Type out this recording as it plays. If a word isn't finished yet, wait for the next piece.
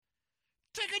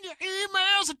Taking your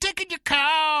emails and taking your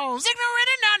calls. Ignorant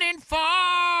and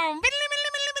uninformed.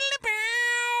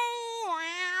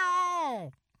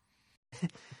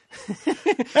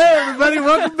 Hey, everybody,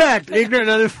 welcome back to Ignorant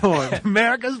and Uninformed,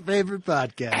 America's favorite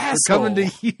podcast. Asshole. We're coming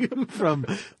to you from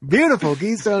beautiful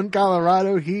Keystone,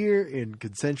 Colorado, here in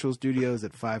Consensual Studios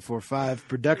at 545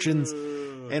 Productions.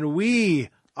 And we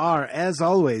are, as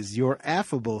always, your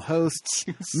affable hosts,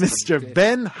 Mr.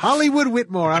 Ben Hollywood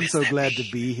Whitmore. I'm so glad to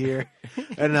be here.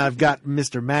 And I've got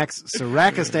Mr. Max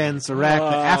Sarakistan Sarak,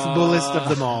 the affablest of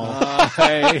them all.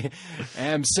 I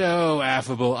am so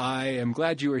affable. I am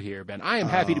glad you are here, Ben. I am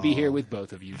happy to be here with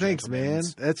both of you. Thanks, man.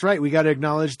 gentlemen. That's right. We got to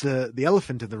acknowledge the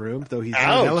elephant in the room, though he's not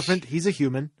Ouch. an elephant. He's a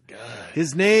human.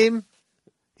 His name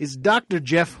is Dr.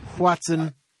 Jeff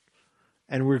Watson,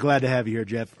 and we're glad to have you here,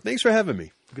 Jeff. Thanks for having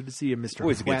me. Good to see you, Mr.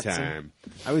 Always a good Watson. time.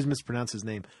 I always mispronounce his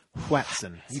name,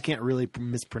 Watson. You can't really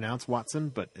mispronounce Watson,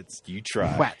 but it's You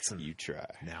try. Watson. You try.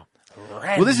 now.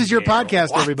 Well, this is your podcast,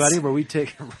 everybody, where we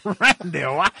take Randy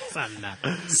Watson.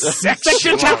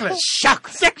 Section chocolate.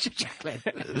 Section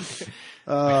chocolate.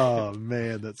 Oh,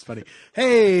 man, that's funny.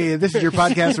 Hey, this is your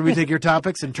podcast where we take your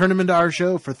topics and turn them into our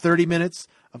show for 30 minutes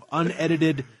of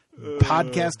unedited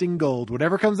podcasting gold.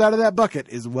 Whatever comes out of that bucket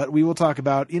is what we will talk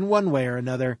about in one way or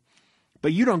another.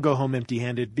 But you don't go home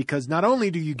empty-handed, because not only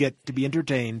do you get to be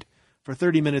entertained for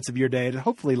 30 minutes of your day to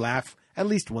hopefully laugh at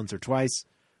least once or twice,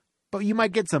 but you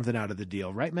might get something out of the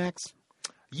deal. Right, Max?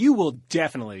 You will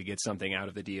definitely get something out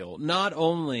of the deal. Not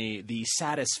only the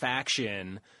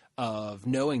satisfaction of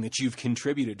knowing that you've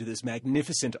contributed to this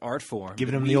magnificent art form,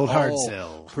 Giving that him we the old hard all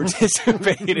sell.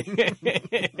 participating in,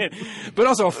 but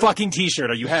also a fucking T-shirt.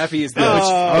 Are you happy? Is that,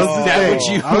 I was is that saying,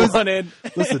 what you I was- wanted?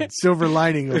 Listen, silver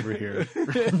lining over here.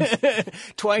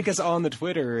 Twank us on the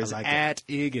Twitters I like it. at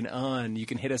Ig and Un. You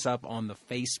can hit us up on the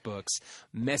Facebooks,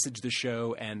 message the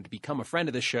show, and become a friend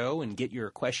of the show and get your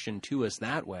question to us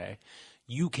that way.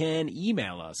 You can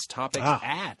email us, topics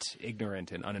at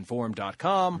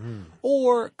ignorantanduninformed.com,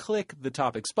 or click the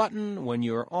topics button when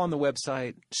you're on the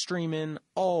website, streaming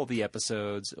all the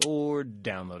episodes or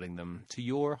downloading them to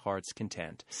your heart's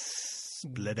content.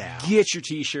 Split out. Get your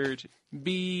T-shirt.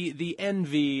 Be the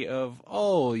envy of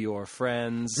all your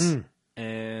friends.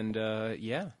 And,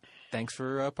 yeah, thanks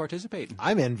for participating.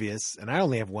 I'm envious, and I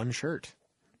only have one shirt,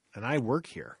 and I work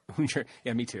here.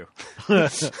 Yeah, me too. All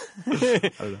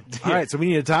right, so we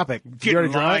need a topic. Did Get you in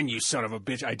already draw line, it? you son of a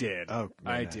bitch. I did. Oh,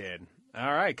 I yeah. did.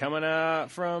 All right, coming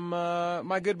from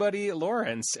my good buddy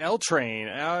Lawrence L. Train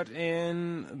out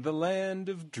in the land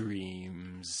of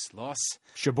dreams. Los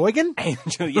Sheboygan?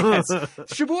 Angel, yes.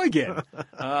 Sheboygan.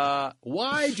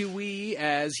 Why do we,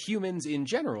 as humans in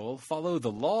general, follow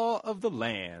the law of the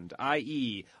land,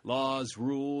 i.e., laws,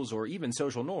 rules, or even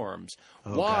social norms?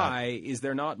 Why is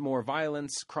there not more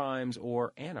violence, crimes,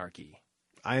 or anarchy?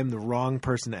 I am the wrong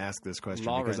person to ask this question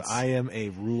because Lawrence. I am a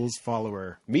rules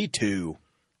follower. Me too.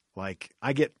 Like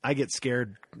I get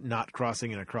scared not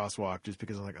crossing in a crosswalk just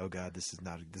because I'm like, oh god, this is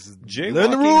learn the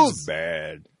Jaywalking's rules.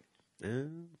 bad.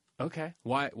 Okay.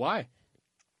 Why?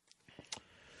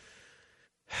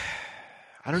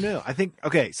 I don't know. I think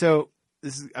okay. So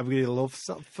I'm getting a little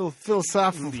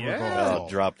philosophical. Yeah. Oh,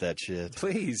 drop that shit.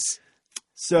 Please.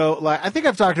 So like I think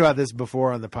I've talked about this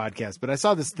before on the podcast, but I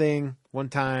saw this thing one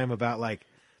time about like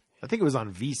I think it was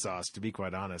on Vsauce, to be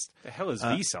quite honest. The hell is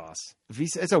Vsauce?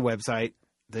 It's a website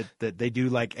that they do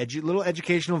like little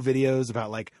educational videos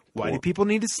about like why do people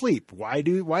need to sleep? Why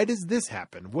does this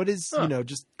happen? What is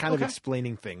just kind of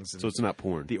explaining things. So it's not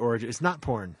porn. The origin. It's not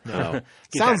porn. No, No.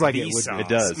 sounds that like it would. Vsauce. Be. It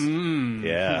does. Mm.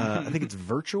 Yeah. I think it's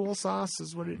virtual sauce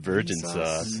is what it. Virgin Vsauce.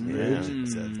 sauce. Virgin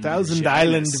Yeah. sauce. Thousand Chicken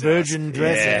Island sauce. virgin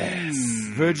dressing. Yes.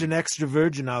 Virgin extra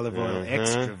virgin olive oil. Uh-huh.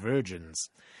 Extra virgins.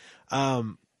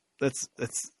 That's.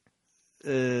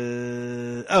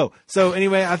 So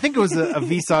anyway, I think it was a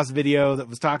Vsauce video that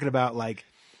was talking about like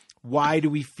why do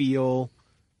we feel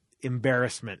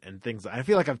embarrassment and things. I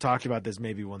feel like I've talked about this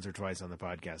maybe once or twice on the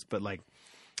podcast, but like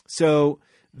so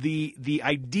the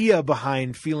idea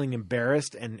behind feeling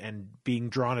embarrassed and being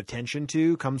drawn attention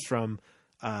to comes from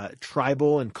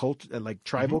tribal and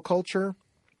tribal culture,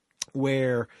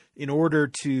 where in order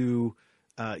to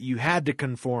you had to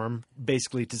conform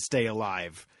basically to stay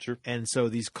alive. Sure. And so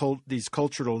these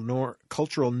cultural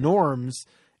norms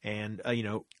and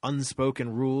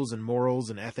unspoken rules and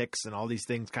morals and ethics and all these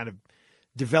things kind of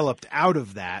developed out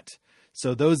of that.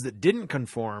 So those that didn't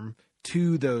conform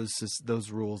to those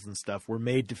rules and stuff were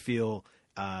made to feel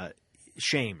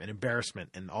shame and embarrassment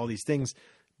and all these things.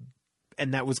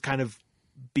 And that was kind of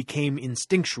became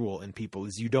instinctual in people,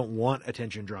 is you don't want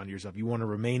attention drawn to yourself. You want to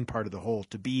remain part of the whole.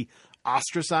 To be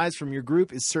ostracized from your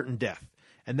group is certain death.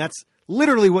 And that's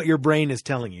literally what your brain is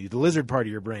telling you. The lizard part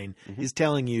of your brain is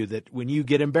telling you that when you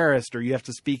get embarrassed or you have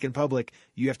to speak in public,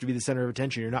 you have to be the center of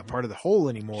attention. You're not part of the whole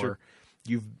anymore. Sure.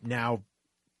 You've now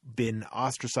been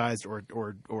ostracized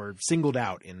or singled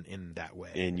out in that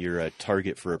way. And you're a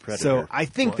target for a predator. So I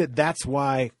think that's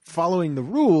why following the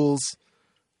rules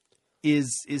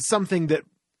is something that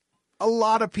a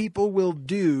lot of people will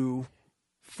do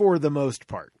for the most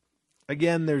part.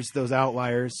 Again, there's those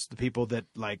outliers, the people that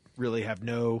like really have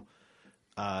no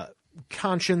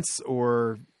conscience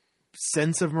or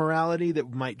sense of morality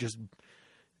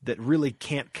that really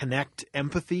can't connect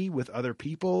empathy with other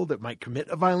people, that might commit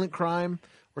a violent crime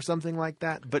or something like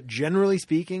that. But generally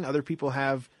speaking, other people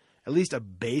have at least a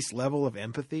base level of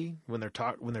empathy when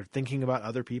they're thinking about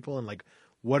other people, and like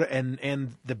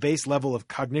and the base level of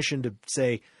cognition to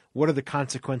say, what are the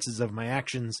consequences of my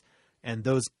actions? And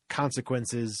those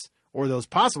consequences or those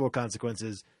possible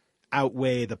consequences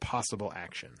outweigh the possible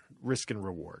action, risk and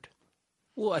reward.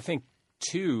 Well, I think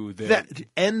too That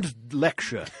end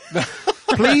lecture.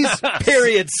 Please,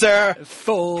 period, sir.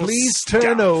 please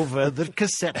turn over the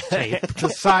cassette tape to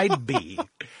side B.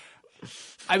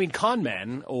 I mean, con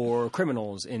men or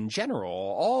criminals in general,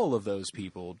 all of those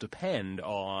people depend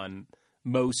on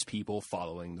most people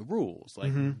following the rules.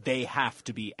 Like, they have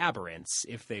to be aberrants.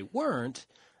 If they weren't,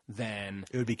 then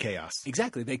It would be chaos.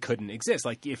 exactly, they couldn't exist.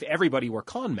 Like, if everybody were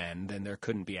con men, then there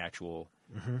couldn't be actual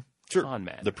con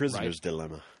men. The prisoner's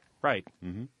dilemma. Right.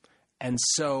 And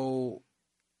so,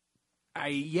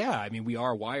 I mean, we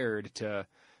are wired to,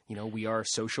 we are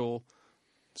social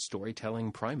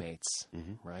storytelling primates,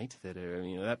 right? That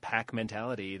that pack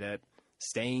mentality, that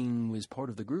staying was part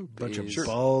of the group. Bunch of is-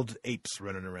 bald apes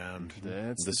running around.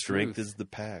 That's The strength truth. is the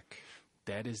pack.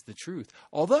 That is the truth.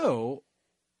 Although,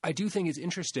 I do think it's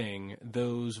interesting,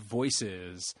 those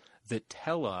voices that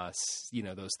tell us,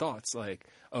 those thoughts like,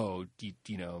 oh,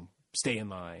 stay in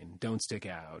line, don't stick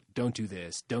out, don't do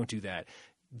this, don't do that.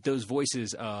 Those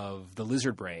voices of the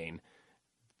lizard brain,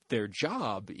 their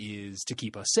job is to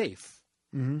keep us safe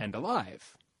and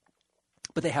alive.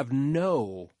 But they have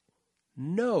no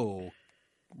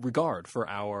regard for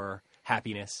our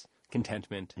happiness,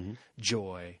 contentment,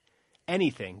 joy,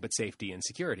 anything but safety and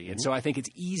security. And so I think it's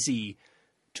easy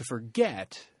to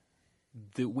forget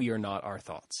that we are not our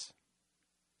thoughts,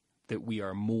 that we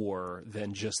are more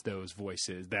than just those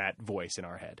voices, that voice in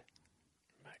our head.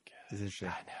 It's interesting.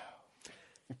 I know.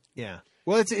 Yeah.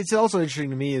 Well, it's also interesting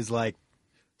to me is like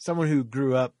someone who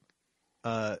grew up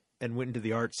and went into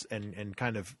the arts and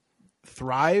kind of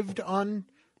thrived on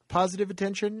positive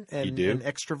attention and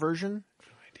extroversion.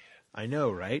 I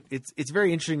know, right? It's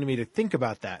very interesting to me to think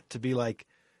about that, to be like,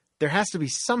 there has to be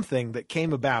something that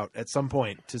came about at some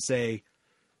point to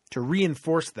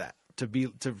reinforce that, to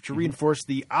reinforce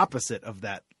the opposite of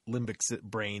that limbic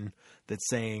brain that's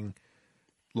saying,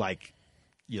 like,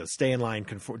 stay in line,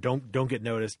 don't get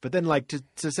noticed. But then, like, to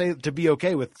say, to be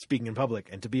okay with speaking in public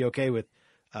and to be okay with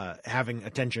having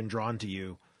attention drawn to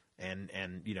you, and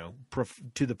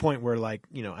to the point where, like,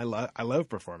 I love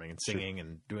performing and singing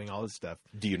and doing all this stuff.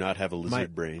 Do you not have a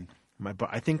lizard brain?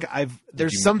 I think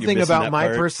there's you're something missing about that my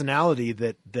part? personality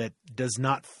that does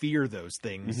not fear those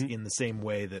things in the same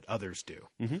way that others do.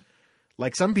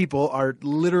 Like, some people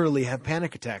literally have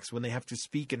panic attacks when they have to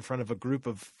speak in front of a group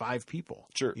of 5 people.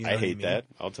 Sure. You know I what hate mean? that.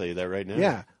 I'll tell you that right now.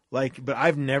 Yeah. But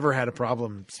I've never had a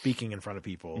problem speaking in front of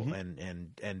people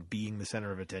and being the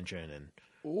center of attention, and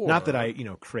not that I,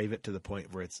 crave it to the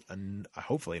point where it's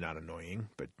hopefully not annoying,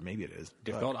 but maybe it is.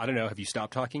 Difficult. I don't know. Have you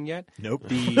stopped talking yet? Nope.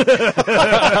 Cut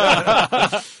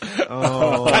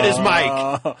his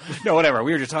mic. No, whatever.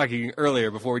 We were just talking earlier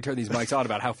before we turned these mics on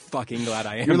about how fucking glad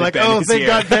I am. You're that like, Ben oh, is thank here.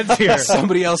 God Ben's here.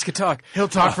 Somebody else could talk. He'll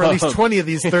talk for at least 20 of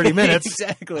these 30 minutes.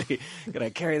 Exactly. Can I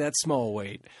carry that small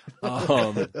weight?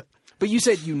 But you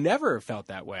said you never felt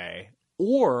that way.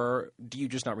 Or do you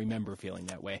just not remember feeling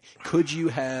that way? Could you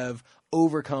have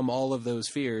overcome all of those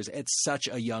fears at such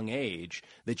a young age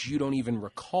that you don't even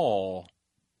recall,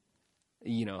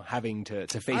 having to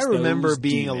face I remember those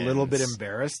being a little bit demons?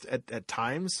 embarrassed at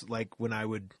times, like when I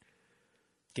would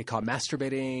Get caught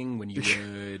masturbating, when you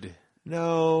would...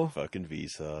 no,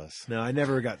 Vsauce. I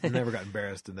never got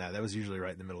embarrassed in that. That was usually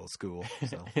right in the middle of school,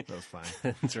 so that was fine.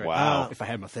 That's right. Wow. If I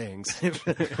had my things.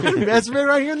 That's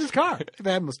right here in this car. If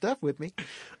I had my stuff with me,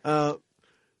 I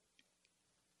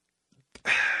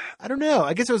don't know.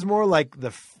 I guess it was more like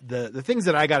the things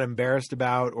that I got embarrassed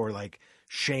about or like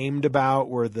shamed about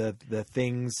were the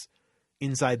things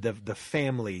inside the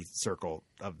family circle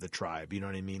of the tribe. You know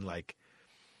what I mean? Like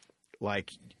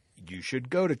you should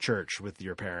go to church with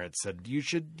your parents, and you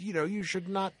should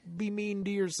not be mean to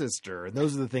your sister. And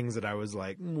those are the things that I was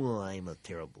like, well, I'm a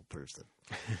terrible person.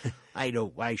 I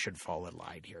know I should fall in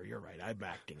line here. You're right. I'm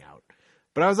acting out.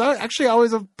 But I was actually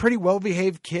always a pretty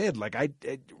well-behaved kid. Like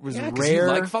it was Yeah, 'cause rare.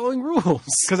 you like following rules.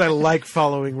 Because I like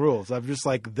following rules. I'm just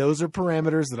like, those are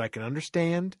parameters that I can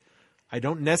understand. I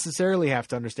don't necessarily have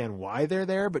to understand why they're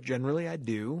there, but generally I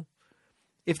do.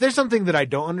 If there's something that I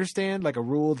don't understand, like a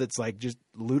rule that's like just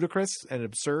ludicrous and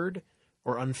absurd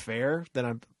or unfair,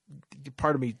 then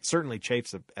part of me certainly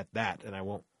chafes at that, and I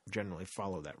won't generally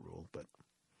follow that rule. But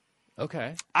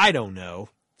Okay. I don't know.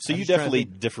 So I'm you just trying to definitely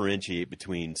think. differentiate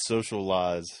between social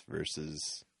laws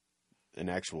versus an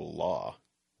actual law,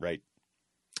 right?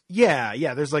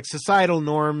 Yeah. There's like societal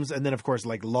norms, and then of course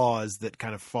like laws that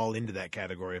kind of fall into that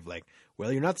category of like,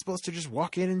 well, you're not supposed to just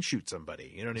walk in and shoot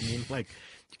somebody. You know what I mean? Like,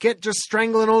 you can't just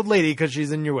strangle an old lady because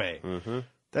she's in your way. Mm-hmm.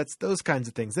 That's those kinds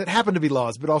of things that happen to be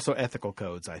laws, but also ethical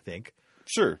codes, I think.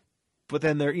 Sure. But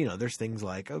then there's things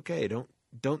like, okay,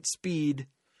 don't speed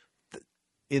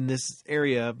in this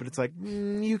area, but it's like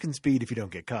you can speed if you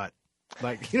don't get caught.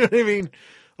 Like, you know what I mean?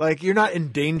 Like, you're not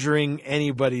endangering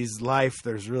anybody's life.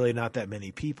 There's really not that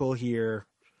many people here.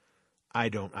 I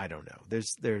don't know.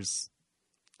 There's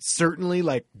certainly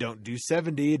like, don't do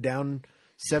 70 down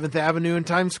 7th Avenue in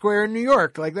Times Square in New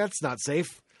York. Like, that's not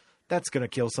safe. That's going to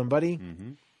kill somebody.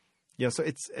 Mm-hmm. Yeah. So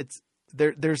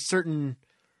there's certain,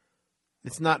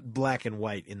 it's not black and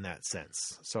white in that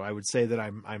sense. So I would say that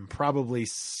I'm probably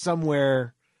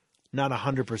somewhere not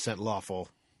 100% lawful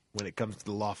when it comes to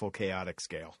the lawful chaotic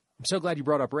scale. I'm so glad you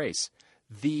brought up race.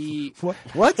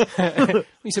 What?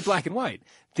 You said black and white.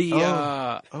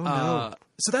 No.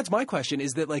 So that's my question: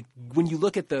 is that like when you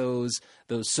look at those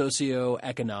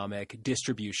socioeconomic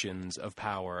distributions of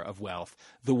power, of wealth,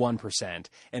 the 1%,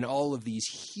 and all of these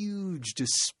huge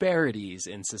disparities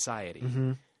in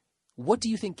society, what do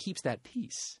you think keeps that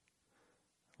peace?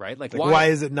 Right? Like why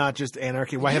is it not just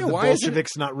anarchy? Why have the why isn't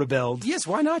Bolsheviks not rebelled? Yes,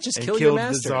 why not just and kill your killed the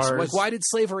masters? czars? Like, why did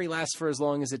slavery last for as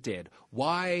long as it did?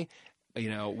 Why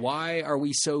are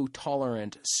we so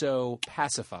tolerant, so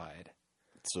pacified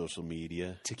Social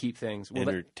media, to keep things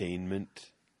entertainment.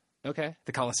 Okay,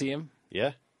 the Colosseum.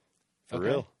 Yeah, for Okay.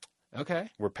 real. Okay,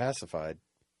 We're pacified.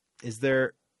 Is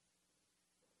there?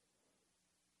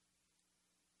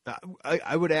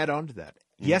 I would add on to that.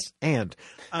 Yes, and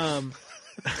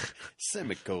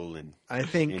Semicolon. I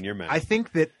think in your mouth. I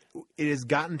think that it has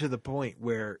gotten to the point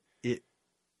where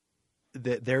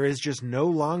that there is just no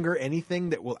longer anything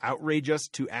that will outrage us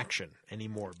to action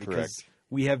anymore, because Correct.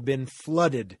 we have been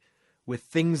flooded with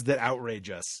things that outrage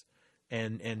us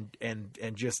and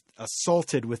just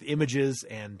assaulted with images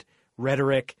and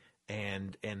rhetoric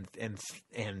and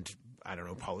I don't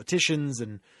know, politicians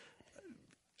and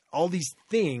all these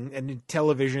things, and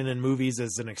television and movies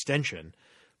as an extension.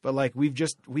 But like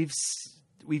we've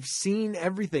seen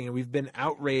everything, and we've been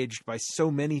outraged by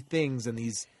so many things and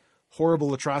these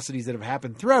horrible atrocities that have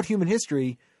happened throughout human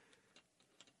history,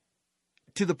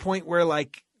 to the point where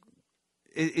like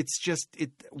it's just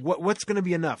what's going to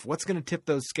be enough? What's going to tip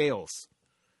those scales?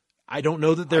 I don't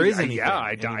know that there is anything. Yeah,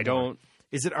 I anymore. don't.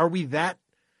 Are we that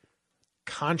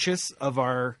conscious of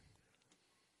our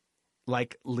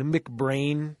like limbic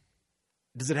brain?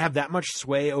 Does it have that much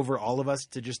sway over all of us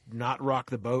to just not rock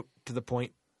the boat to the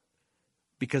point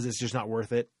because it's just not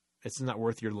worth it? It's not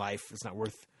worth your life. It's not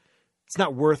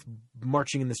worth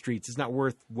marching in the streets. It's not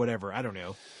worth whatever. I don't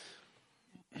know.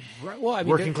 Right, well, I mean,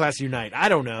 Working class unite. I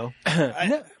don't know. Go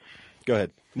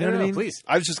ahead. You know what I mean? please.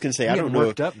 I was just going to say, I I'm don't getting know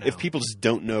worked up now. if people just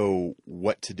don't know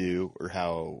what to do or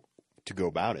how to go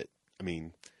about it. I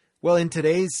mean, Well, in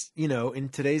today's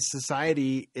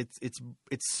society, it's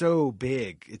so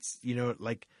big. It's,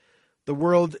 like the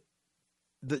world,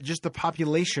 just the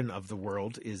population of the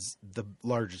world is the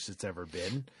largest it's ever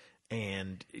been,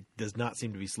 and it does not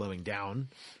seem to be slowing down.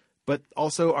 But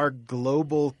also, our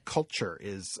global culture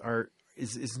is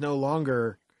no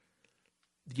longer,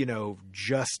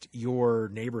 just your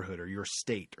neighborhood or your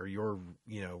state or your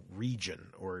region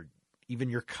or even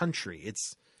your country.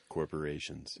 It's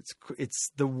corporations. It's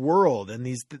the world, and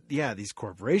these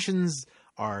corporations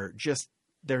are just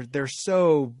they're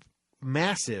so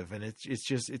massive, and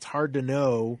it's hard to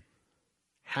know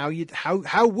how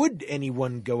would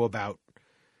anyone go about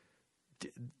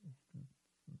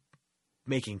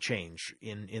making change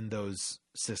in those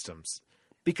systems,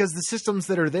 because the systems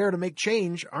that are there to make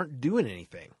change aren't doing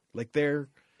anything. Like they're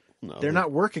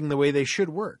not working the way they should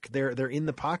work. They're in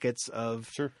the pockets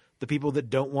of the people that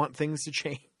don't want things to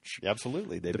change.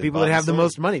 Absolutely. The people that have the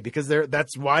most money, because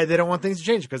that's why they don't want things to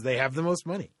change, because they have the most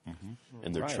money. Mm-hmm.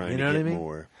 And they're Right. trying You know to what get I mean?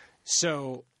 more.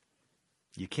 So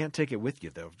You can't take it with you,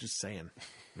 though. Just saying.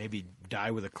 Maybe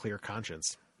die with a clear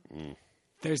conscience.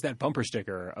 There's that bumper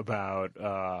sticker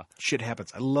about Shit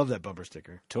happens. I love that bumper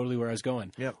sticker. totally where I was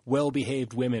going. Yep.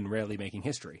 Well-behaved women rarely making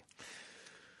history.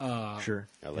 Sure.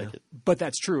 I like it. But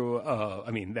that's true.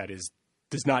 I mean, that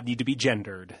does not need to be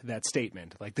gendered, that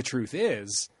statement. Like, the truth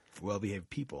is, Well-behaved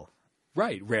people.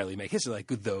 right, rarely make history. Like,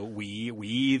 though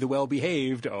we the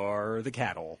well-behaved, are the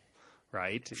cattle,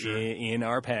 right? Sure. In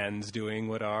our pens, doing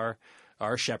what our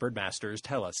shepherd masters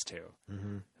tell us to,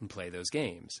 and play those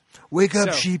games. Wake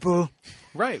up, So- sheeple.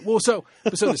 Right. Well, so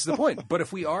this is the point. But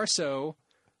if we are so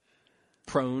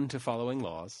prone to following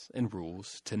laws and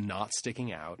rules, to not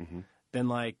sticking out, then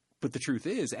but the truth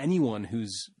is, anyone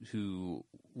who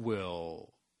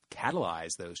will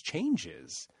catalyze those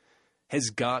changes has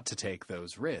got to take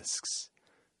those risks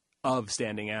of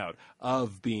standing out,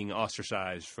 of being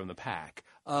ostracized from the pack,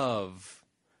 of,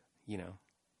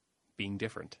 being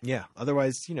different. Yeah.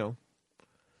 Otherwise,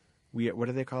 what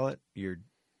do they call it? We're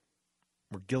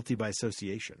guilty by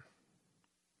association.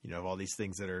 Of all these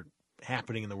things that are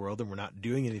happening in the world and we're not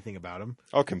doing anything about them.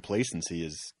 Oh, complacency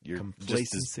is just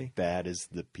Complacency. as bad as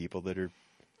the people that are.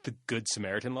 The Good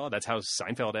Samaritan law, that's how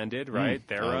Seinfeld ended, right?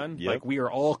 Their run. yep. Like, we are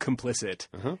all complicit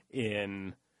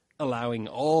in allowing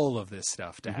all of this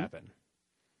stuff to happen.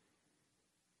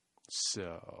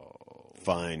 So,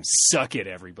 Fine. suck it,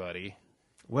 everybody.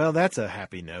 Well, that's a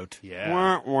happy note.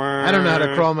 Yeah. I don't know how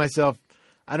to crawl myself.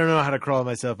 I don't know how to crawl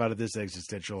myself out of this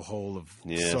existential hole of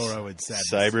Yes. sorrow and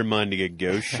sadness. Cyber Monday,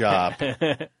 go shop.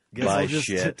 Guess buy I'll just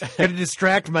shit. gotta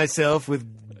distract myself with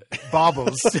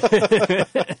baubles,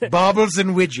 baubles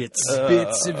and widgets.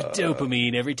 Bits of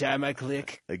dopamine every time I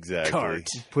click Exactly. cart.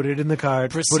 Put it in the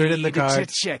cart. Proceed Put it in the cart.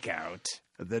 to checkout.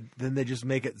 Then they just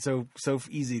make it so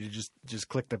easy to just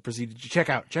click the proceed. Check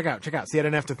out. See, I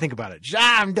didn't have to think about it.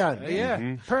 I'm done. Yeah,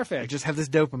 I perfect. just have this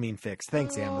dopamine fix.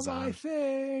 Thanks, all Amazon.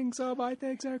 my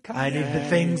things are coming. I need the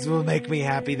things will make me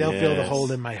happy. They'll fill the Yes.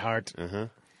 hole in my heart.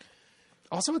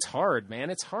 Also, it's hard, man.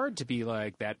 It's hard to be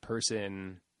like that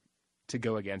person to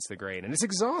go against the grain, and it's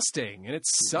exhausting, and it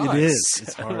sucks. It is.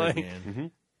 It's hard, Like,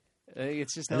 man.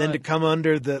 It's just And not, then to come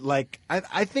under the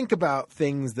I think about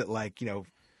things that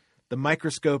the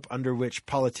microscope under which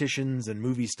politicians and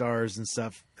movie stars and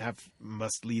stuff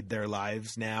must lead their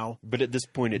lives now. But at this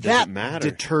point, it That doesn't matter.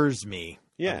 deters me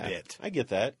Yeah, a bit I get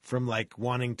that. from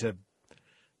wanting to,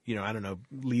 I don't know,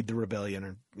 lead the rebellion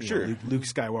or Sure. Luke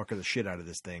Skywalker the shit out of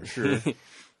this thing. Sure.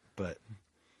 But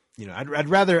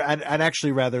I'd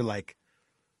actually rather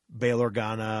Bail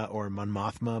Organa or Mon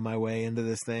Mothma my way into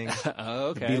this thing. Oh,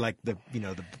 okay. Be like the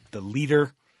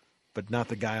leader, but not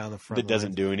the guy on the front. That doesn't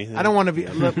lines. do anything. I don't want to be.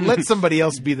 Let somebody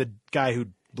else be the guy who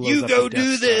blows You up go the Death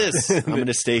do Star. this. I'm going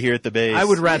to stay here at the base. I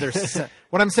would rather.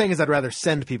 What I'm saying is, I'd rather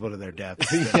send people to their death.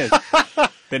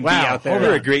 Then Wow, be out there. hold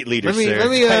You're on. a great leader, Let me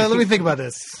sir. let me think about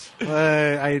this.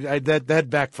 That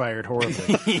backfired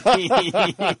horribly.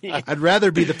 I'd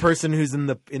rather be the person who's in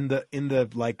the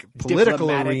political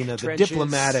Diplomatic arena, trenches. the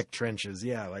diplomatic trenches.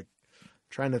 Yeah,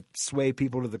 trying to sway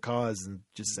people to the cause and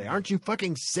just say, "Aren't you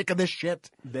fucking sick of this shit?"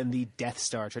 Than the Death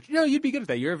Star church. You'd be good at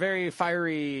that. You're a very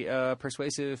fiery,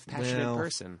 persuasive, passionate Well,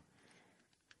 person.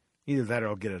 Either that, or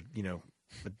I'll get a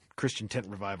Christian tent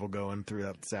revival going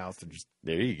throughout the South and just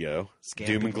There you go. Scam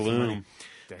Doom and people for money. gloom.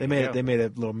 There They you made go. They made a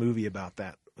little movie about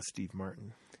that with Steve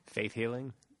Martin. Faith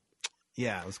healing,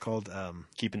 Yeah, it was called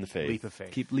Keeping the faith. leap of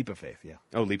faith. Leap of Faith. Yeah,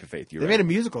 Oh, Leap of Faith. You're they right. made a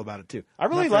musical about it too. I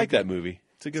really Not very like that good. movie.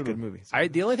 It's a It's a good, good one. movie.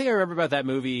 The only thing I remember about that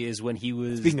movie is when he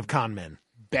was Speaking of con men,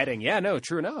 betting. Yeah, no,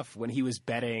 true enough. When he was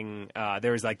betting,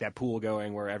 there was that pool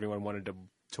going where everyone wanted to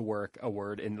work a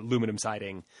word, and aluminum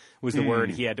siding was the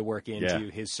word he had to work into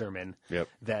Yeah. his sermon Yep.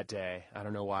 that day. I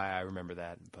don't know why I remember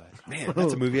that, but Man,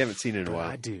 that's a movie I haven't seen in a I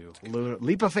while. do.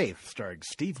 Leap of Faith, starring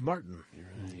Steve Martin.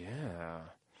 Yeah.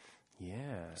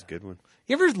 It's a good one.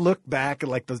 You ever look back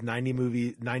at those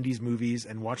 90s movies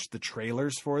and watch the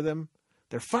trailers for them?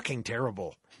 They're fucking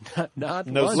terrible. Not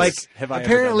No, once have I ever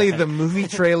Apparently, done that. the movie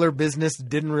trailer business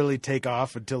didn't really take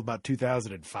off until about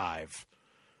 2005.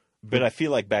 But I feel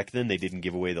like back then they didn't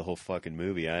give away the whole fucking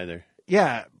movie either.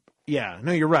 Yeah.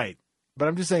 No, you're right. But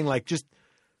I'm just saying,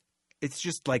 it's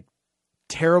just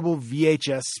terrible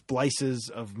VHS splices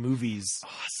of movies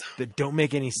that don't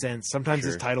make any sense. Sometimes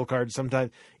Sure. it's title cards.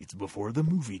 Sometimes it's before the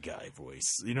movie guy voice.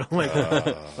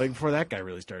 Like before that guy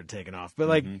really started taking off.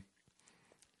 But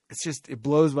it's just, it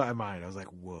blows my mind. I was like,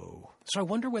 whoa. So I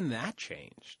wonder when that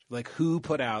changed. Who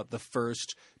put out the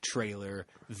first trailer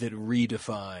that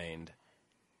redefined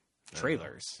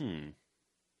trailers?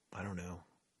 I don't know.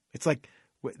 It's like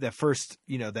that first,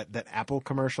 that Apple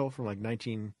commercial from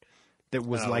that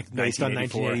was based on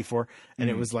 1984, and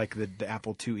it was the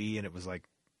Apple IIe, and it was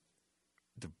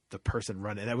the person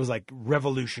running. That was like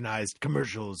revolutionized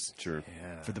commercials Sure.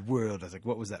 Yeah. for the world. I was like,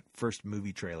 what was that first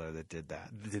movie trailer that did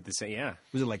that? Did the same, yeah.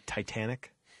 Was it like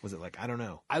Titanic? Was it like, I don't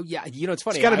know. Yeah, you know, it's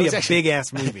funny. It's got to I be was a actually- big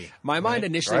ass movie. My mind Or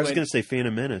initially I was went, going to say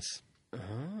Phantom Menace,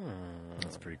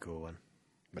 That's a pretty cool one.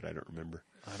 but I don't remember.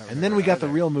 And then we got the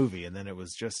real movie, and then it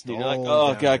was just You're all like, oh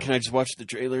downhill. god, can I just watch the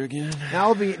trailer again?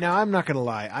 Now I'm not gonna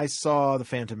lie. I saw the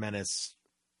Phantom Menace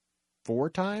 4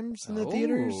 times in the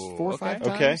theaters, 4 or 5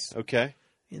 okay. times Okay.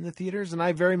 in the theaters, and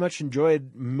I very much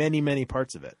enjoyed many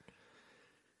parts of it.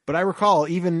 But I recall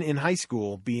even in high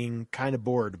school being kind of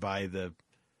bored by the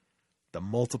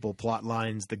multiple plot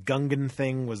lines. The Gungan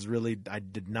thing was really, I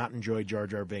did not enjoy Jar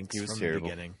Jar Binks He was from terrible.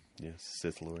 the beginning. Yes,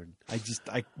 Sith Lord.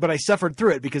 But I suffered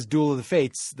through it because Duel of the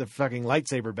Fates, the fucking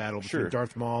lightsaber battle between Sure.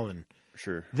 Darth Maul and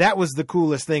Sure. that was the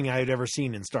coolest thing I had ever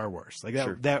seen in Star Wars. Like that,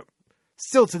 Sure. that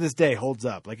still to this day holds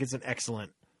up. Like it's an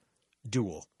excellent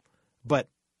duel, but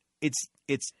it's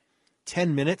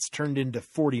 10 minutes turned into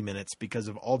 40 minutes because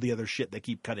of all the other shit they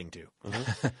keep cutting to.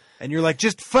 And you're like,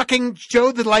 just fucking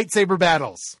show the lightsaber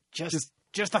battles. just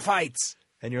the fights.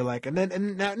 And you're like,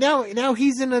 and now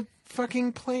he's in a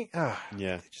fucking plane. Yeah.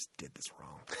 They just did this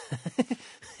wrong.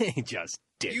 He just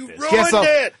did You this.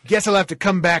 ruined Guess I'll have to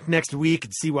come back next week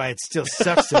and see why it still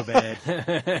sucks so bad.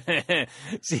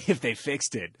 See if they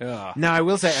fixed it. Oh. Now I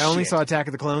will say I only Shit. saw Attack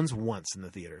of the Clones once in the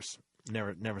theaters.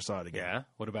 Never saw it again. Yeah.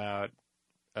 What about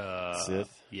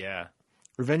Sith? Yeah.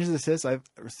 Revenge of the Sith.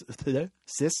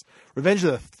 Revenge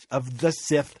of the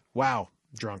Sith. Wow,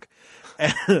 drunk.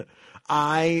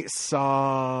 I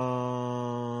saw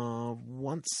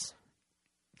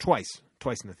twice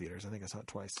in the theaters. I think I saw it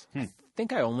twice. I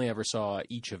think I only ever saw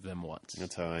each of them once.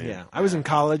 That's how I am. Yeah, I was in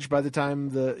college by the time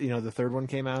the third one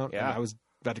came out. Yeah. And I was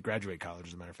about to graduate college,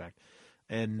 as a matter of fact,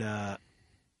 and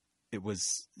it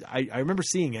was. I remember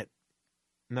seeing it,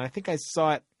 and I think I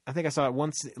saw it. I think I saw it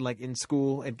once, like in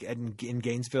school in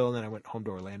Gainesville, and then I went home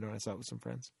to Orlando and I saw it with some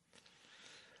friends,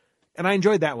 and I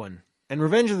enjoyed that one. And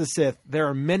Revenge of the Sith, there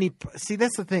are many. See,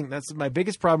 that's the thing. That's my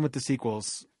biggest problem with the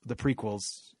sequels, the prequel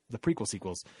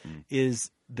sequels,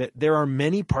 is that there are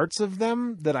many parts of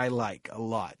them that I like a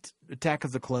lot. Attack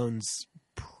of the Clones,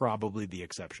 probably the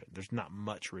exception. There's not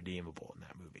much redeemable in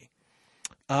that movie.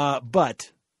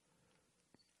 But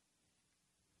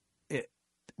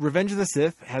Revenge of the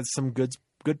Sith has some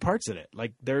good parts in it.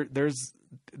 Like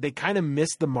they kind of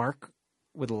missed the mark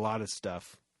with a lot of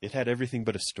stuff. It had everything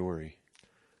but a story.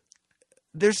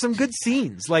 There's some good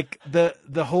scenes, like the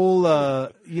whole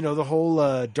Darth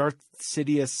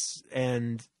Sidious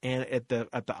and at the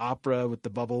opera with the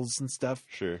bubbles and stuff.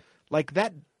 Sure. Like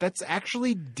that's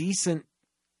actually decent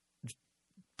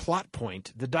plot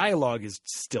point. The dialogue is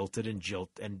stilted and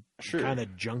Sure. kind of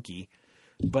junky,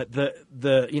 but the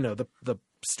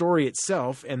story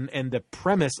itself and the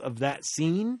premise of that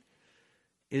scene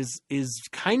is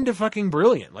kind of fucking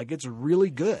brilliant. Like it's really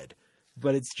good.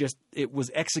 But it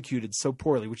was executed so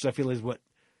poorly, which I feel is what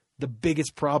the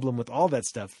biggest problem with all that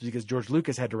stuff, because George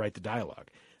Lucas had to write the dialogue.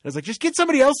 And I was like, just get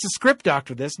somebody else to script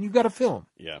doctor this, and you've got a film.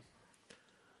 Yeah.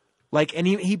 Like, and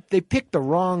they picked the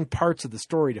wrong parts of the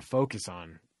story to focus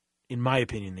on, in my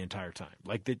opinion, the entire time.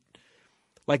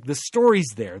 Like the story's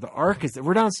there, the arc is there.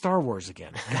 We're down Star Wars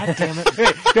again. God damn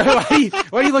it!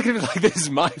 Why are you looking at me like this is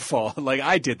my fault? Like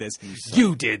I did this.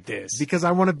 You did this. Because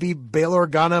I want to be Bail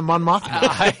Organa Mon Mothma.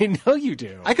 I know you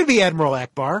do. I could be Admiral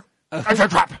Akbar.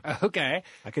 Okay.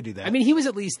 I could do that. I mean, he was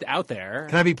at least out there.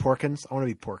 Can I be Porkins? I want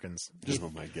to be Porkins. Oh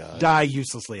my god. Die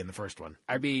uselessly in the first one.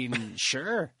 I mean,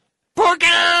 sure.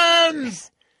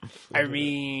 Porkins! I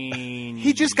mean,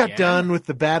 He just got yeah. done with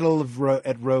the battle of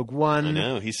at Rogue One. I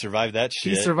know. He survived that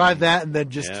shit. He survived that and then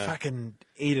just Yeah. fucking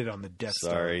ate it on the Death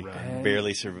Sorry. Star run.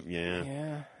 Barely survived. Yeah.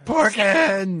 Yeah,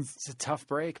 Porkins! it's a tough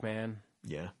break, man.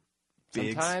 Yeah.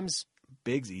 Sometimes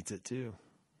Biggs eats it too.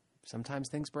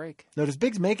 things break. No, does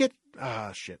Biggs make it?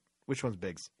 Ah, shit. Which one's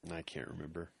Biggs? I can't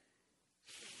remember.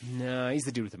 No, he's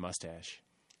the dude with the mustache.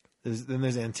 Then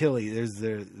there's Antilles.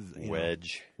 There's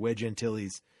Wedge. Wedge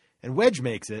Antilles. And Wedge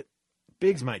makes it.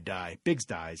 Biggs might die. Biggs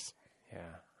dies. Yeah.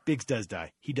 Biggs does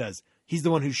die. He does. He's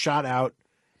the one who's shot out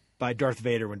by Darth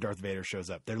Vader when Darth Vader shows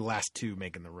up. They're the last two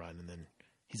making the run, and then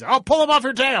he's like, "I'll pull him off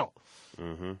your tail."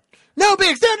 Mm-hmm. No,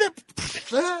 Biggs, no.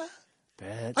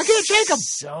 That's I can't take him.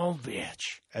 So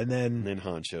bitch. And And then then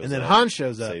Han shows and then up. Han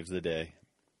shows up. Saves the day.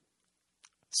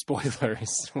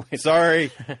 Spoilers. Sorry.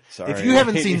 If you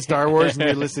haven't seen Star Wars and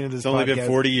you're listening to this It's only podcast, been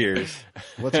 40 years.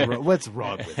 what's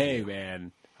wrong with Hey, you?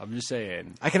 man. I'm just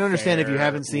saying. I can understand if you Fair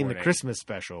haven't seen the warning. Christmas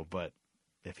special, but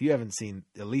if you haven't seen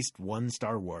at least one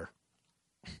Star Wars,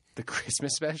 The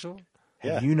Christmas special?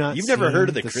 have Yeah. you not? You've never seen heard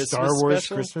of the Christmas Star Wars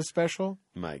special? Christmas special?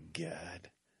 My God.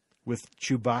 with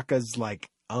Chewbacca's like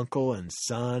uncle and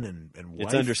son and wife.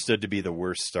 It's understood to be the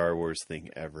worst Star Wars thing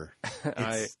ever.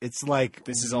 It's like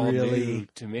This is all really, new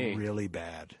to me. really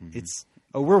bad.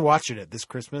 Mm-hmm. We're watching it this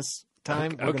Christmas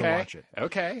time. We're Okay. gonna watch it.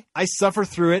 Okay. I suffer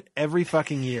through it every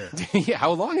fucking year. Yeah,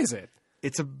 how long is it?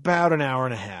 It's about an hour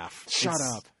and a half. Shut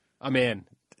It's- up. I'm in.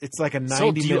 It's like a 90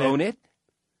 So, do you minute. own it?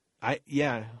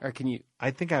 Yeah. Or can you?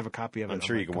 I think I have a copy of it. I'm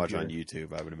sure my you can watch it on computer.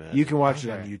 YouTube, I would imagine. You can watch it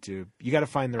on Okay. YouTube. You got to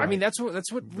find the. I mean, right-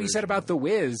 that's what we said about The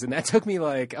Wiz, and that took me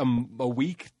like a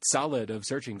week solid of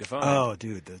searching to find. Oh,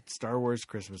 dude, the Star Wars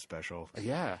Christmas special.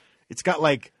 Yeah. It's got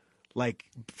like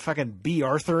fucking B.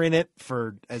 Arthur in it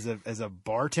for as a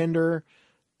bartender.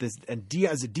 This and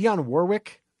is it Dionne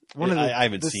Warwick? I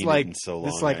haven't this seen like it in so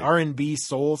this long. like R&B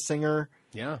soul singer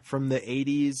Yeah. from the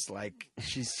 80s. Like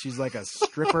she's like a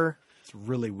stripper. It's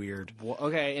really weird. Well,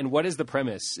 okay, and what is the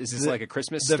premise? Is this like a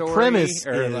Christmas The story? premise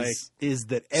or like is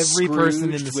that every person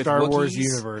in the Scrooged with Star Wars Wookiees?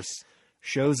 universe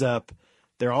shows up.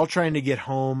 They're all trying to get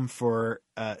home for.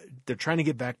 They're trying to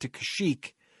get back to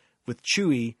Kashyyyk with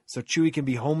Chewie, so Chewie can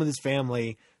be home with his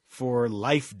family for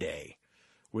Life Day,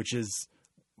 which is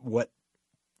what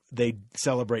they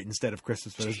celebrate instead of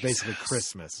Christmas, but it's basically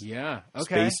Christmas. Yeah.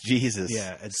 Okay. Space Jesus.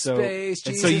 Yeah, and so Space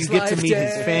and so you Jesus get to Life meet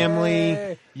his Day.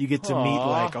 family. You get to meet Aw.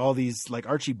 like all these like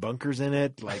Archie Bunker's in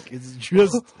it. Like it's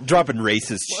just Dropping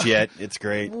racist shit. It's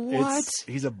great. What?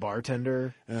 he's a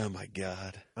bartender. Oh my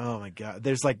god. Oh my god!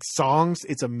 There's like songs.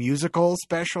 It's a musical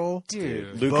special.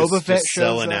 Dude. Lucas Boba Fett just shows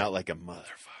selling up. out like a motherfucker.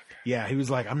 Yeah, he was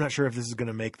like, I'm not sure if this is going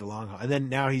to make the long haul. And then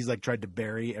now he's like tried to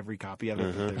bury every copy of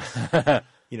it. But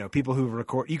there's, people who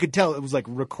record. You could tell it was like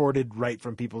recorded right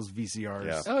from people's VCRs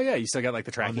Yeah. Oh yeah, you still got like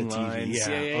the on the tracking TV. lines.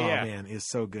 Yeah. Yeah. Oh man, it's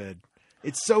so good.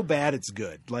 It's so bad, it's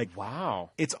good. Like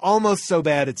Wow. it's almost so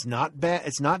bad, it's not bad.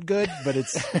 It's not good, but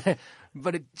it's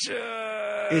But it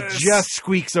it just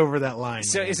squeaks over that line.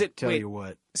 So man. is it- Tell wait. you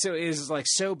what. So is like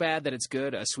so bad that it's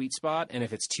good a sweet spot, and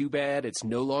if it's too bad, it's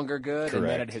no longer good, and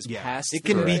that Correct. it has Yeah, passed. it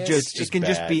can through be it? just just it can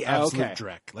just bad. be absolute Okay.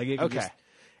 dreck. Like it can Okay. just,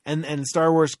 and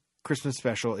Star Wars Christmas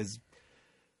special is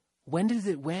When did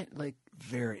it went like?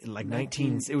 very like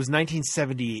 19. It was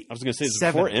 1978. I was going to say it's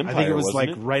before Empire. I think it was wasn't like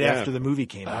it? right Yeah. after the movie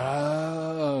came out.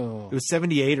 Oh, It was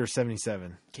 78 or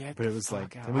 77. Get but it the was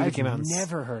like fuck the out. movie I've came out.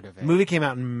 Never heard of it. The movie came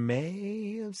out in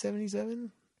May of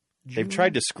 77. They've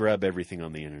tried to scrub everything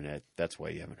on the internet. That's why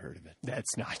you haven't heard of it.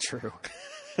 That's not true.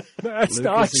 That's Lucas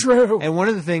not is- true. And one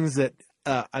of the things that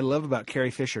I love about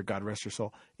Carrie Fisher, God rest her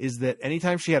soul, is that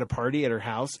anytime she had a party at her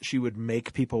house, she would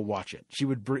make people watch it.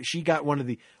 She got one of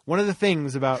the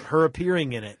things about her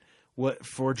appearing in it. What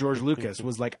for George Lucas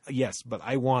was like, yes, but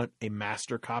I want a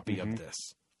master copy of this,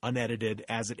 unedited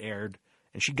as it aired,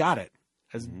 and she got it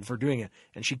for doing it,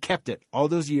 and she kept it all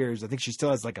those years. I think she still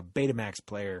has like a Betamax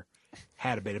player,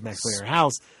 had a Betamax player in her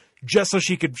house, just so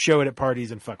she could show it at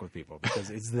parties and fuck with people because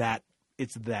it's that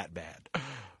bad.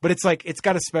 But it's like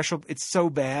it's so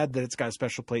bad that it's got a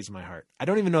special place in my heart. I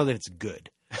don't even know that it's good.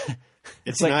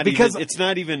 It's like- not because even, it's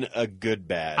not even a good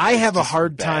bad. I It's have a just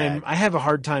hard bad. time. I have a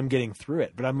hard time getting through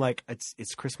it. But I'm like,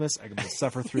 it's Christmas. I can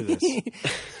suffer through this.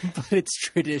 But it's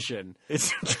tradition.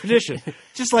 It's a tradition.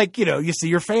 Just like you see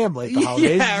your family at the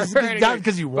holidays. Yeah, It's right. not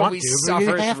because you But want we to, but you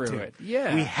suffer have through to. it.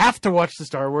 Yeah. we have to watch the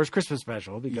Star Wars Christmas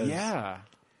special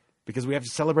because we have to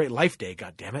celebrate Life Day.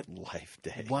 God damn it! Life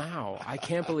Day. Wow. I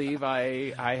can't believe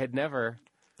I had never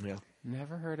Yeah,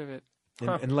 heard of it.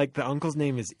 and like the uncle's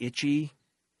name is Itchy,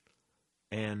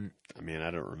 and I mean, I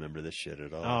don't remember this shit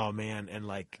at all. oh man, and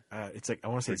like it's like I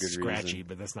want to say For it's good Scratchy, reason.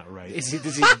 but that's not right. Does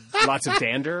he lots of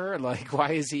dander? Like,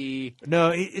 why is he?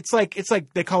 No, it's like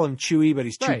they call him Chewy, but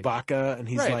he's Right. Chewbacca, and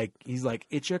he's Right. like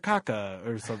Ichikaka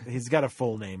or something. He's got a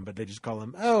full name, but they just call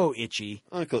him Itchy.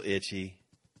 Uncle Itchy.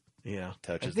 Yeah,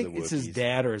 Touches I think the it's his Wookiees.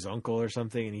 dad or his uncle or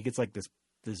something, and he gets like this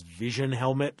vision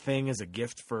helmet thing as a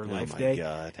gift for Life my Day,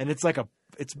 God. and it's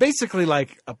basically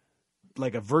like a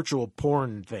virtual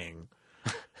porn thing.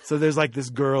 So there's like this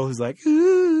girl who's like,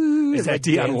 ooh, Is and, that like,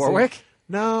 Dionne dancing. Warwick?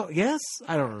 No, yes,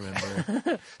 I don't remember,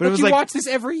 but But it was you like watch this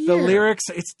every year. the lyrics.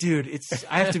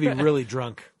 I have to be really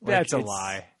drunk. Like, That's a it's-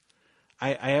 lie.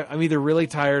 I'm either really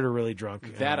tired or really drunk.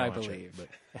 and That I watch believe.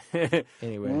 it, but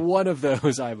anyway, One of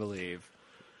those, I believe.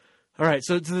 all right.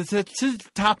 So to the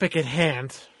topic at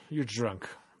hand, you're drunk.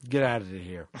 Get out of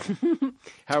here.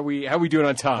 How we doing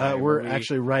on time? We're Are we-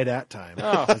 actually right at time.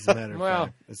 Oh, as a matter of well.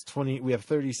 fact, it's 20. We have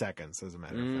 30 seconds. As a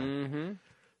matter of fact. Mhm.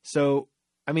 So,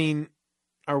 I mean,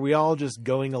 are we all just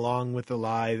going along with the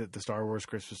lie that the Star Wars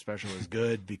Christmas special is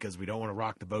good because we don't want to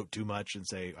rock the boat too much and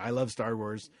say I love Star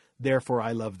Wars, therefore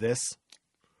I love this?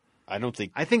 I don't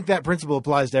think. I think that principle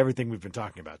applies to everything we've been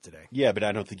talking about today. Yeah, but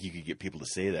I don't think you could get people to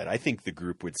say that. I think the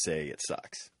group would say it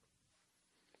sucks.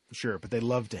 Sure, but they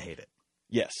love to hate it.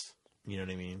 Yes. You know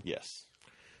what I mean? Yes.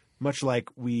 Much like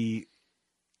we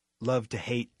love to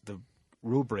hate the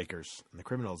rule breakers and the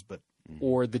criminals, but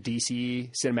Or the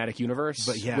DC cinematic universe,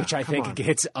 But yeah, which I come think on.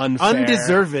 gets unfair.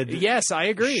 Undeserved. Yes, I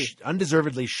agree.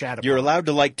 Undeservedly shat upon. You're allowed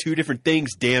to like two different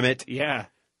things, damn it. Yeah.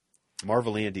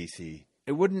 Marvel and DC.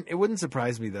 It wouldn't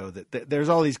surprise me though that there's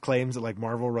all these claims that like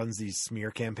Marvel runs these smear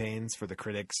campaigns for the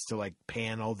critics to like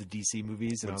pan all the DC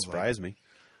movies, and Wouldn't surprise me.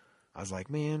 I was like,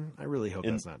 man, I really hope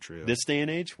In that's not true. This day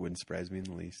and age, wouldn't surprise me in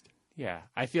the least. Yeah.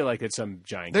 I feel like it's some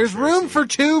giant There's room conspiracy. for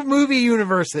 2 movie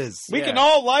universes. We Yeah. can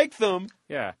all like them.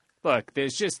 Yeah. Look, they're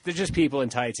just people in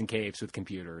tights and capes with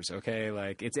computers, okay?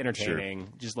 Like, it's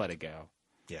entertaining. Just let it go.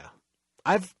 Yeah.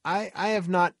 I have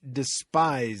not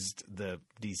despised the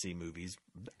DC movies.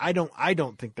 I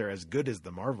don't think they're as good as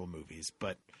the Marvel movies,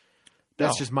 but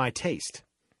that's No. just my taste.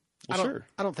 Well,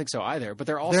 I don't think so either, but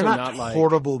they're also They're not like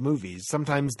horrible movies.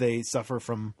 Sometimes they suffer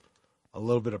from a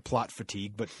little bit of plot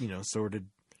fatigue, but so did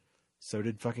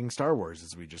fucking Star Wars,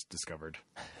 as we just discovered.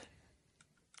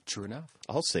 true enough.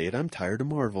 I'll say it. I'm tired of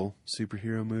Marvel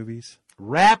superhero movies.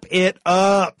 Wrap it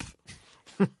up.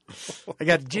 You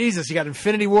got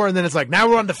Infinity War, and then it's like, now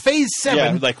we're on to Phase 7.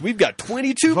 Yeah, like we've got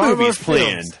 22 of our movies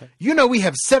films. planned. We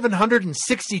have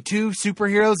 762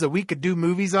 superheroes that we could do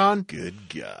movies on. Good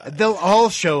God. They'll all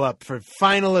show up for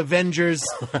Final Avengers,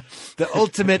 the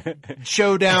ultimate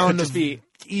showdown Just of be-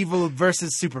 evil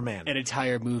versus Superman. An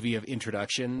entire movie of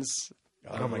introductions.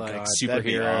 Oh my God, That'd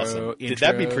be superhero awesome.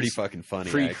 That'd be intros. pretty fucking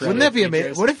funny. Pre- actually. Wouldn't that be credit amazing?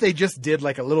 features. What if they just did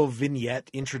like a little vignette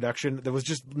introduction that was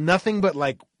just nothing but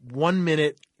like 1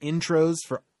 minute intros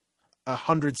for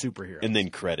 100 superheroes, And then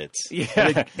credits. Yeah.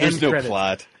 There's end no credits.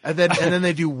 plot. and then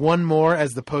they do one more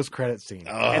as the post credit scene.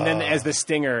 And then as the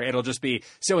stinger, it'll just be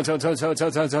so and so and so and so and so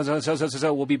and so and so and so and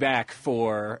so. We'll be back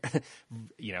for,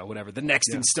 whatever the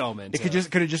next installment. Could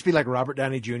it just be like Robert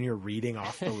Downey Jr. reading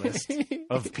off the list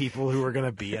of people who are going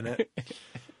to be in it?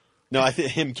 No, I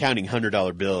think him counting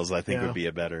 $100 bills, I think Yeah. would be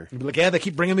a better. You'd be like, yeah, they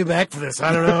keep bringing me back for this.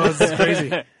 I don't know. This is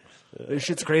crazy. This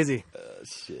shit's crazy.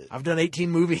 Shit. I've done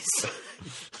 18 movies.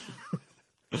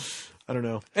 I don't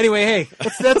know. Anyway, hey,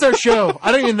 that's our show.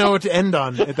 I don't even know what to end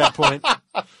on at that point.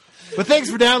 But thanks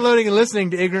for downloading and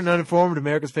listening to Ignorant and Uninformed,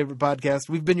 America's favorite podcast.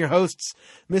 We've been your hosts,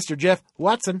 Mr. Jeff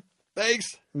Watson, Thanks.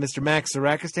 Mr. Max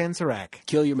Sarakistan Sarak,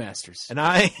 Kill your masters. and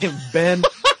I am Ben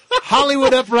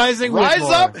Hollywood Uprising. Rise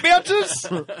Whitmore. up, bitches!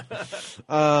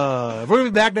 We're going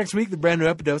to be back next week with a brand new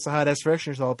Epidose of Hot Ass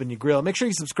Fresheners all up in your grill. Make sure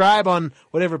you subscribe on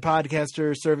whatever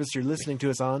podcaster service you're listening to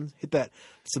us on. Hit that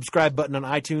subscribe button on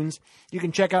iTunes. You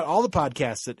can check out all the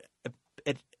podcasts at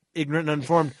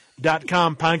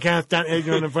ignorantanduninformed.com,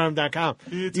 podcast.ignorantanduninformed.com.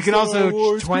 You can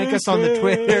also twank us on the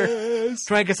Twitter.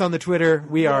 Twank us on the Twitter.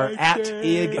 We are at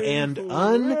Ig and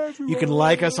Un. You can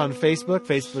like us on Facebook,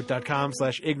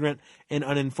 facebook.com/ignorant and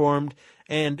uninformed.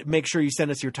 And make sure you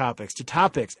send us your topics to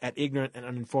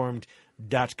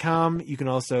topics@ignorantanduninformed.com. You can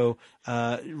also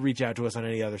reach out to us on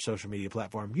any other social media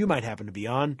platform you might happen to be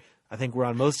on. I think we're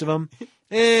on most of them.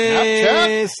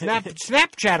 Snapchat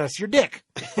us your dick,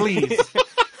 please.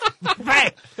 Hey,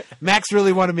 Max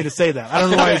really wanted me to say that. I don't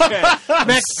know why.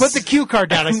 Max, put the cue card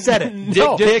down. I said it.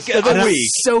 Dick of the I'm week.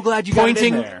 so glad you got it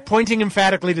in there. Pointing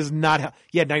emphatically does not help.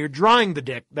 Yeah, now you're drawing the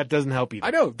dick. That doesn't help either.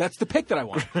 I know. That's the pick that I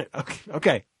want.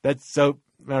 Okay. That's so.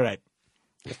 All right.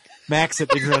 Max at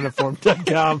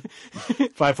ignorantinformed.com.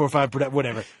 545,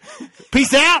 whatever.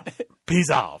 Peace out.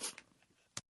 Peace off.